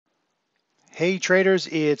Hey traders,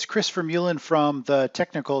 it's Christopher Mullen from the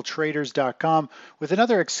technicaltraders.com with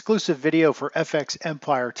another exclusive video for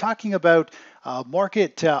FXEmpire talking about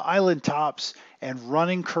market island tops and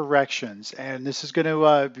running corrections. And this is going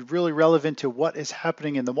to be really relevant to what is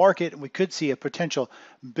happening in the market. And we could see a potential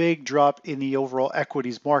big drop in the overall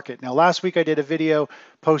equities market. Now, last week I did a video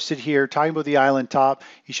posted here talking about the island top.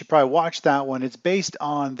 You should probably watch that one. It's based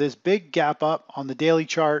on this big gap up on the daily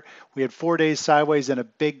chart. We had 4 days sideways and a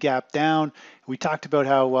big gap down. We talked about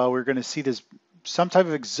how we're going to see this some type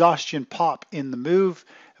of exhaustion pop in the move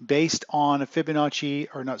based on a Fibonacci,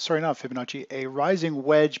 or not, sorry, not Fibonacci, a rising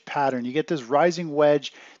wedge pattern. You get this rising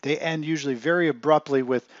wedge, they end usually very abruptly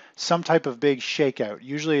with some type of big shakeout.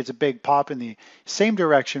 Usually it's a big pop in the same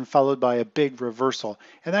direction followed by a big reversal.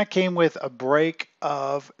 And that came with a break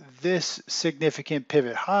of this significant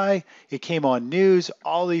pivot high. It came on news.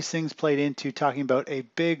 All these things played into talking about a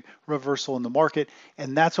big reversal in the market.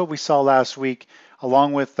 And that's what we saw last week,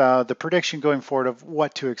 along with the prediction going forward of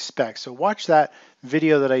what to expect. So watch that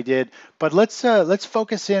video that I did, but let's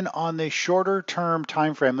focus in on the shorter term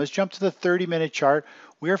time frame. Let's jump to the 30-minute chart.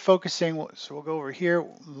 We are focusing, so we'll go over here.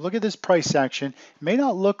 Look at this price action. It may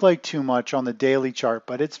not look like too much on the daily chart,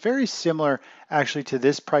 but it's very similar actually to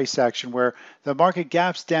this price action where the market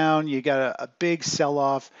gaps down, you got a big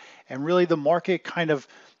sell-off, and really the market kind of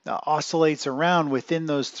oscillates around within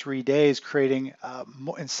those 3 days, creating,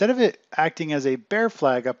 instead of it acting as a bear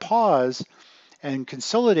flag, a pause, and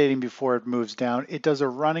consolidating before it moves down, it does a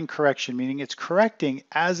running correction, meaning it's correcting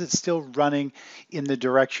as it's still running in the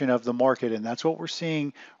direction of the market. And that's what we're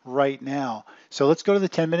seeing right now. So let's go to the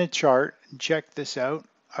 10-minute chart and check this out.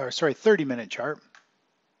 Or sorry, 30-minute chart.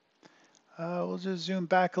 We'll just zoom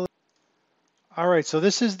back a little. All right, so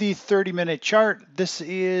this is the 30-minute chart. This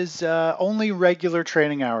is only regular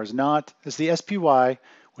trading hours, this is the SPY,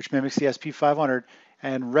 which mimics the SP 500.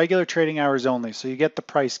 And regular trading hours only, so you get the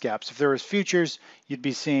price gaps. If there was futures, you'd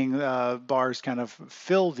be seeing bars kind of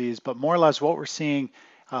fill these, but more or less what we're seeing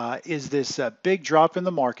is this big drop in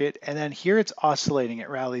the market, and then here it's oscillating. It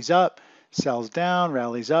rallies up, sells down,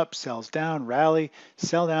 rallies up, sells down, rally,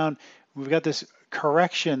 sell down. We've got this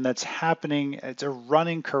correction that's happening. It's a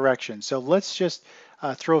running correction. So let's just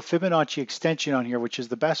throw a Fibonacci extension on here, which is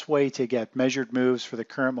the best way to get measured moves for the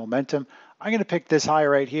current momentum. I'm going to pick this high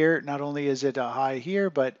right here. Not only is it a high here,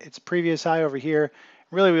 but it's previous high over here.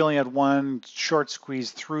 Really, we only had one short squeeze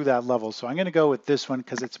through that level. So I'm going to go with this one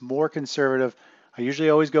because it's more conservative. I usually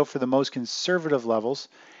always go for the most conservative levels.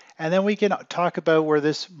 And then we can talk about where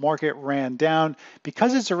this market ran down.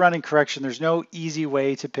 Because it's a running correction, there's no easy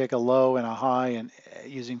way to pick a low and a high and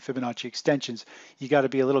using Fibonacci extensions. You got to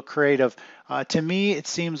be a little creative. To me, it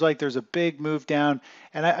seems like there's a big move down,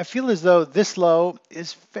 and I feel as though this low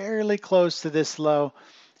is fairly close to this low.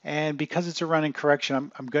 And because it's a running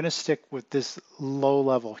correction, I'm going to stick with this low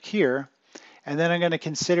level here. And then I'm going to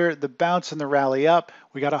consider the bounce and the rally up.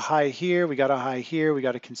 We got a high here, we got a high here, we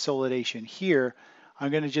got a consolidation here. I'm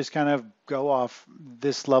going to just kind of go off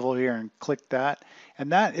this level here and click that.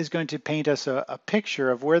 And that is going to paint us a picture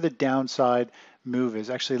of where the downside move is.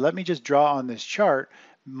 Actually, let me just draw on this chart.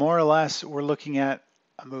 More or less, we're looking at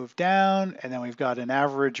a move down, and then we've got an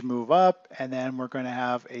average move up, and then we're going to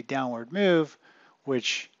have a downward move,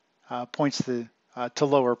 which points to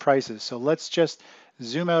lower prices. So let's just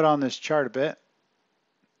zoom out on this chart a bit.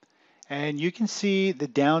 And you can see the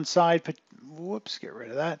downside, whoops, get rid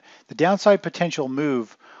of that. The downside potential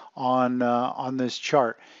move on this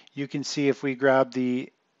chart. You can see if we grab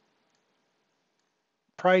the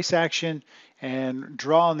price action and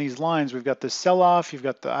draw on these lines, we've got the sell-off, you've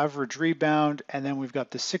got the average rebound, and then we've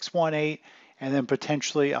got the 618, and then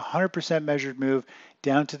potentially 100% measured move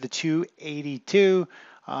down to the 282.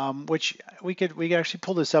 Which we could actually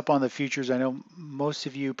pull this up on the futures. I know most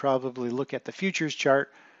of you probably look at the futures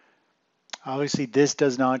chart. Obviously, this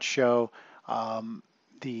does not show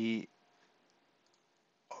the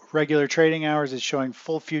regular trading hours. It's showing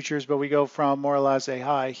full futures, but we go from more or less a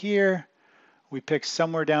high here. We picked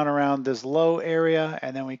somewhere down around this low area,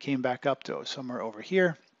 and then we came back up to somewhere over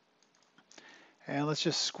here. And let's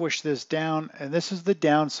just squish this down. And this is the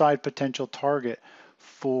downside potential target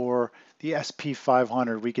for the SP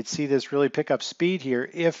 500. We could see this really pick up speed here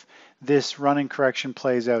if this running correction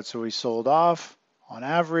plays out. So we sold off on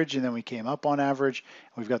average, and then we came up on average.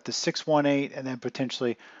 We've got the 618, and then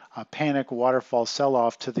potentially a panic waterfall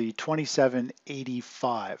sell-off to the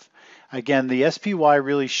 2785. Again, the SPY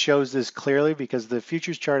really shows this clearly because the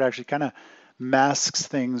futures chart actually kind of masks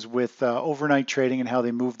things with overnight trading and how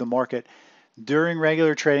they move the market. During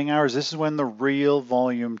regular trading hours, this is when the real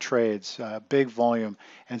volume trades, big volume.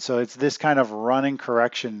 And so it's this kind of running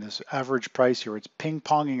correction, this average price here. It's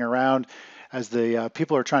ping-ponging around. as the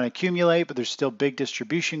people are trying to accumulate, but there's still big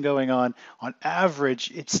distribution going on. On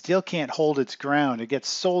average, it still can't hold its ground. It gets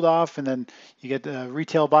sold off, and then you get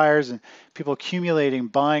retail buyers and people accumulating,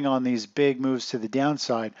 buying on these big moves to the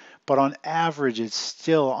downside. But on average, it's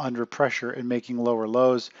still under pressure and making lower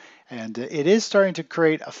lows. And it is starting to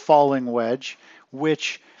create a falling wedge,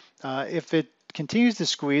 which if it continues to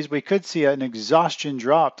squeeze, we could see an exhaustion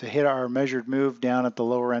drop to hit our measured move down at the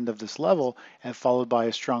lower end of this level and followed by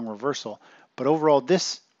a strong reversal. But overall,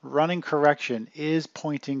 this running correction is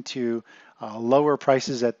pointing to lower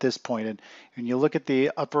prices at this point. And when you look at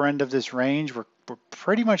the upper end of this range, we're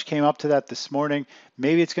pretty much came up to that this morning.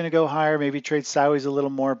 Maybe it's going to go higher, maybe trade sideways a little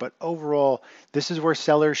more, but overall, this is where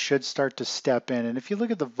sellers should start to step in. And if you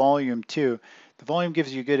look at the volume too, the volume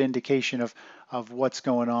gives you a good indication of what's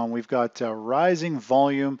going on. We've got rising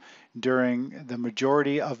volume during the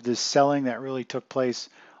majority of this selling that really took place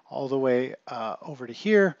all the way over to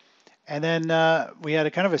here. And then we had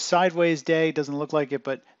a kind of a sideways day. Doesn't look like it,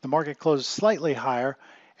 but the market closed slightly higher.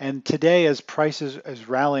 And today, as prices is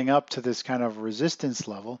rallying up to this kind of resistance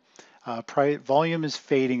level, volume is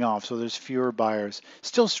fading off, so there's fewer buyers.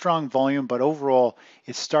 Still strong volume, but overall,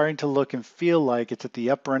 it's starting to look and feel like it's at the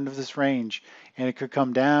upper end of this range, and it could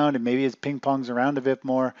come down, and maybe it ping-pongs around a bit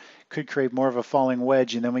more, could create more of a falling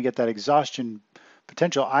wedge, and then we get that exhaustion,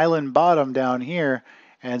 potential island bottom down here,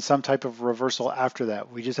 and some type of reversal after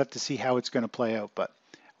that. We just have to see how it's going to play out. But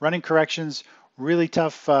running corrections, really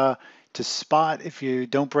tough to spot if you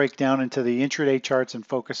don't break down into the intraday charts and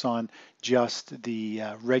focus on just the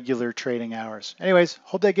regular trading hours. Anyways,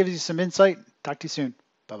 hope that gives you some insight. Talk to you soon.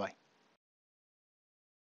 Bye-bye.